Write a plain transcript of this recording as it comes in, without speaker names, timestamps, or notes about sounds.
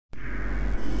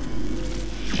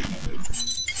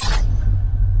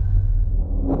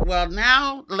Well,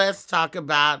 now let's talk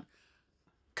about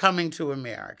Coming to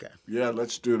America. Yeah,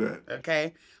 let's do that.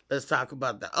 Okay? Let's talk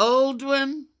about the old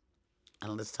one,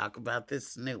 and let's talk about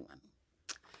this new one.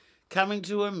 Coming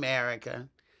to America.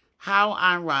 How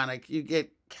ironic you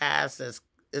get cast as,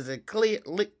 is it Cleo?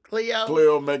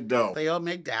 Cleo McDowell. Cleo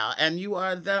McDowell. And you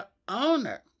are the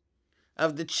owner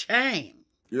of the chain.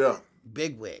 Yeah.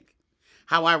 Bigwig.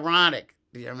 How ironic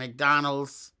your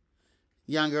McDonald's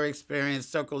younger experience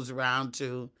circles around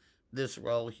to this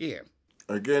role here.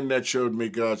 Again, that showed me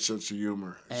God's sense of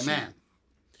humor. Amen.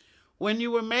 When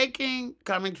you were making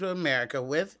Coming to America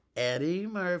with Eddie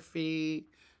Murphy,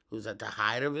 who's at the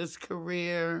height of his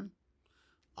career,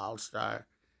 all-star,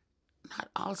 not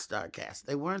all-star cast.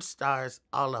 They weren't stars,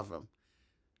 all of them.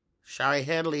 Shari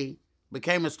Headley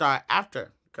became a star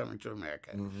after Coming to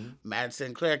America. Mm-hmm. Matt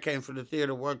Sinclair came from the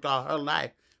theater, worked all her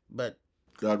life, but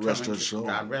God rest her soul.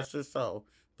 God rest her soul.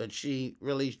 But she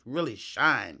really, really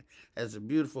shined as a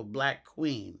beautiful black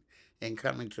queen in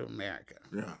Coming to America.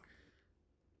 Yeah.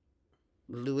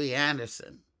 Louis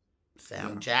Anderson,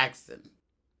 Sam Jackson.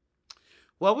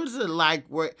 What was it like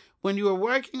when you were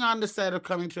working on the set of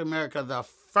Coming to America, the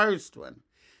first one?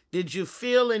 Did you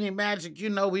feel any magic? You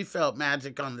know we felt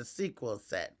magic on the sequel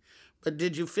set. But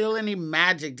did you feel any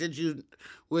magic?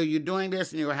 Were you doing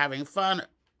this and you were having fun?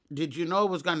 Did you know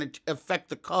it was going to affect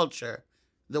the culture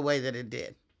the way that it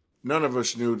did? None of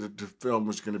us knew that the film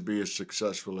was going to be as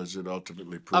successful as it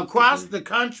ultimately proved. Across the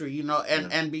country, you know,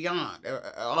 and beyond,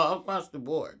 all across the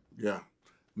board. Yeah.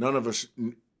 None of us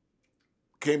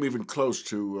came even close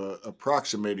to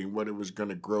approximating what it was going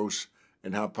to gross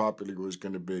and how popular it was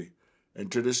going to be.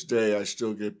 And to this day, I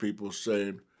still get people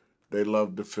saying they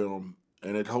loved the film,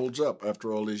 and it holds up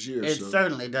after all these years. It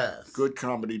certainly does. Good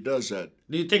comedy does that.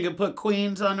 Do you think it put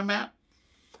Queens on the map?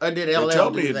 Or did LL They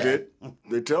tell do me it that? did.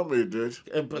 They tell me it did.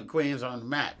 It put Queens on the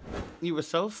map. You were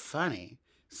so funny,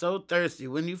 so thirsty.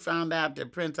 When you found out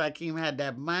that Prince Hakeem had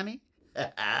that money,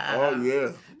 oh,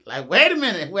 yeah. Like, wait a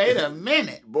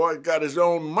minute. Boy got his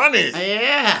own money.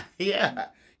 Yeah.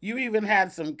 You even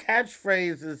had some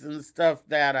catchphrases and stuff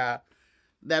that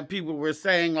people were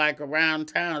saying, like, around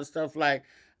town, stuff like,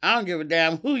 I don't give a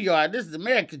damn who you are. This is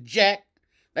America, Jack.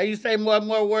 Now you say more and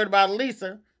more word about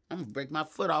Lisa, I'm going to break my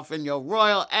foot off in your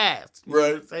royal ass. You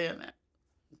right. Saying that.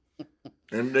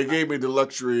 And they gave me the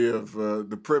luxury of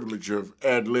the privilege of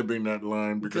ad-libbing that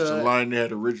line because the line they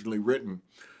had originally written.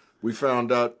 We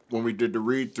found out when we did the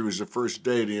read-throughs the first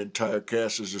day, the entire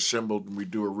cast is assembled and we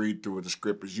do a read-through of the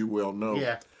script, as you well know.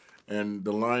 Yeah. And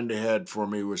the line they had for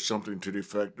me was something to the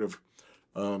effect of,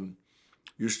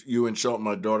 you insult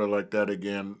my daughter like that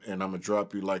again, and I'm going to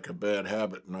drop you like a bad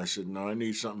habit. And I said, no, I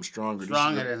need something stronger.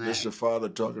 Stronger than that. This is a father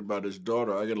talking about his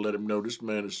daughter. I got to let him know this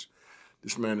man is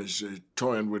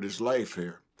toying with his life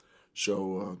here.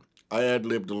 So I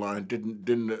ad-libbed the line, didn't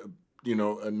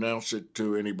announce it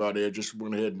to anybody. I just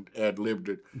went ahead and ad-libbed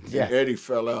it. Yeah. And Eddie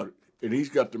fell out. And he's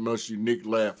got the most unique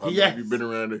laugh. I mean, if you've been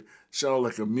around it, sound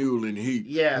like a mule in heat.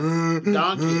 Yeah,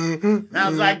 donkey.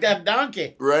 Sounds like that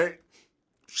donkey. Right?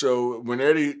 So when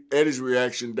Eddie's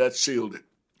reaction, that sealed it.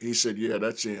 He said, yeah,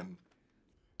 that's him.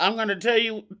 I'm going to tell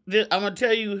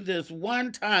you this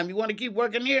one time. You want to keep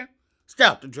working here?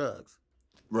 Stop the drugs.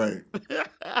 Right.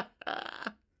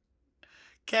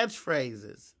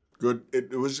 Catchphrases. Good.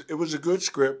 It was a good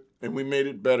script, and we made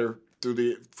it better through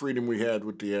the freedom we had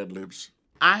with the ad-libs.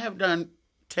 I have done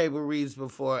table reads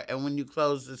before, and when you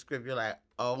close the script, you're like,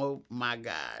 oh, my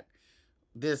God.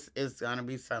 This is gonna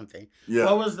be something. Yeah.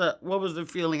 What was the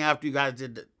feeling after you guys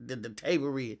did the table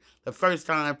read the first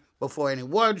time, before any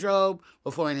wardrobe,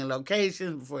 before any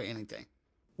locations, before anything?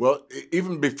 Well,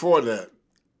 even before that,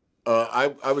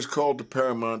 I was called to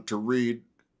Paramount to read.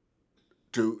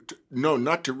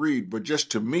 Not to read, but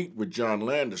just to meet with John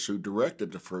Landis, who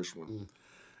directed the first one. Mm.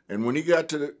 And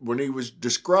when he was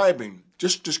describing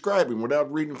without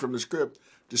reading from the script,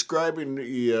 describing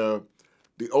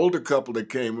the older couple that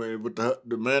came with the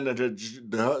man that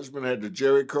the husband had the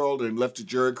jerry curl and left the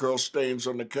jerry curl stains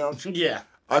on the couch. Yeah.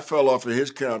 I fell off of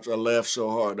his couch. I laughed so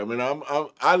hard. I mean,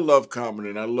 I love comedy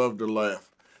and I love to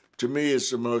laugh. To me, it's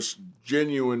the most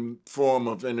genuine form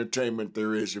of entertainment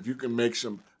there is. If you can make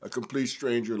a complete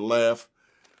stranger laugh,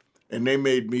 and they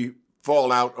made me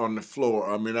fall out on the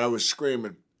floor. I mean, I was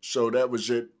screaming. So that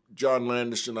was it. John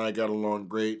Landis and I got along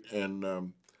great,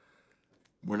 and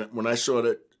when I saw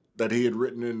that he had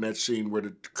written in that scene where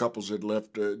the couples had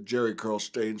left jerry curl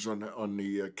stains on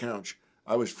the couch,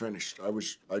 I was finished.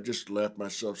 I just laughed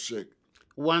myself sick.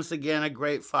 Once again, a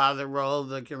great father role.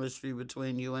 The chemistry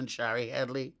between you and Shari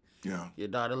Headley. Yeah. Your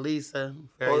daughter Lisa,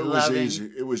 very loving.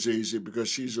 It was easy because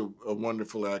she's a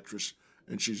wonderful actress,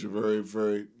 And she's a very,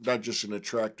 very, not just an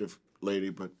attractive lady,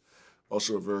 but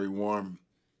also a very warm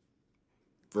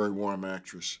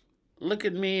actress. Look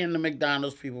at me and the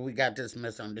McDonald's people. We got this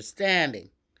misunderstanding.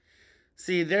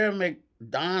 See, they're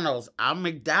McDonald's. I'm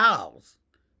McDowell's.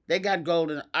 They got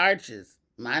golden arches.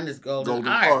 Mine is golden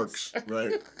arcs.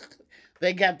 Right.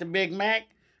 They got the Big Mac.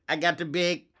 I got the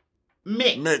Big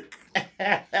Mick.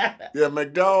 Yeah,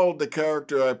 McDowell, the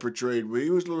character I portrayed, he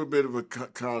was a little bit of a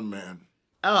con man.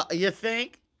 Oh, you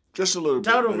think? Just a little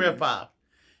bit. Total ripoff.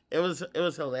 It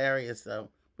was hilarious though.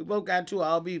 We both got two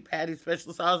all beef patties,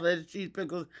 special sauce, lettuce, cheese,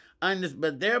 pickles, onions,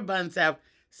 but their buns have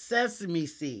sesame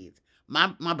seeds. My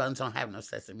buns don't have no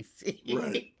sesame seeds.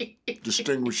 Right.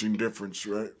 Distinguishing difference,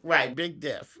 right? Right, big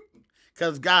diff.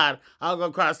 Because God, I'll go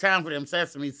across town for them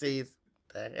sesame seeds.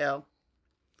 The hell?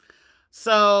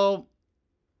 So,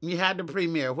 you had the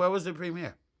premiere. Where was the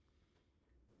premiere?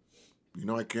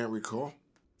 I can't recall.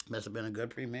 Must have been a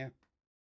good premiere.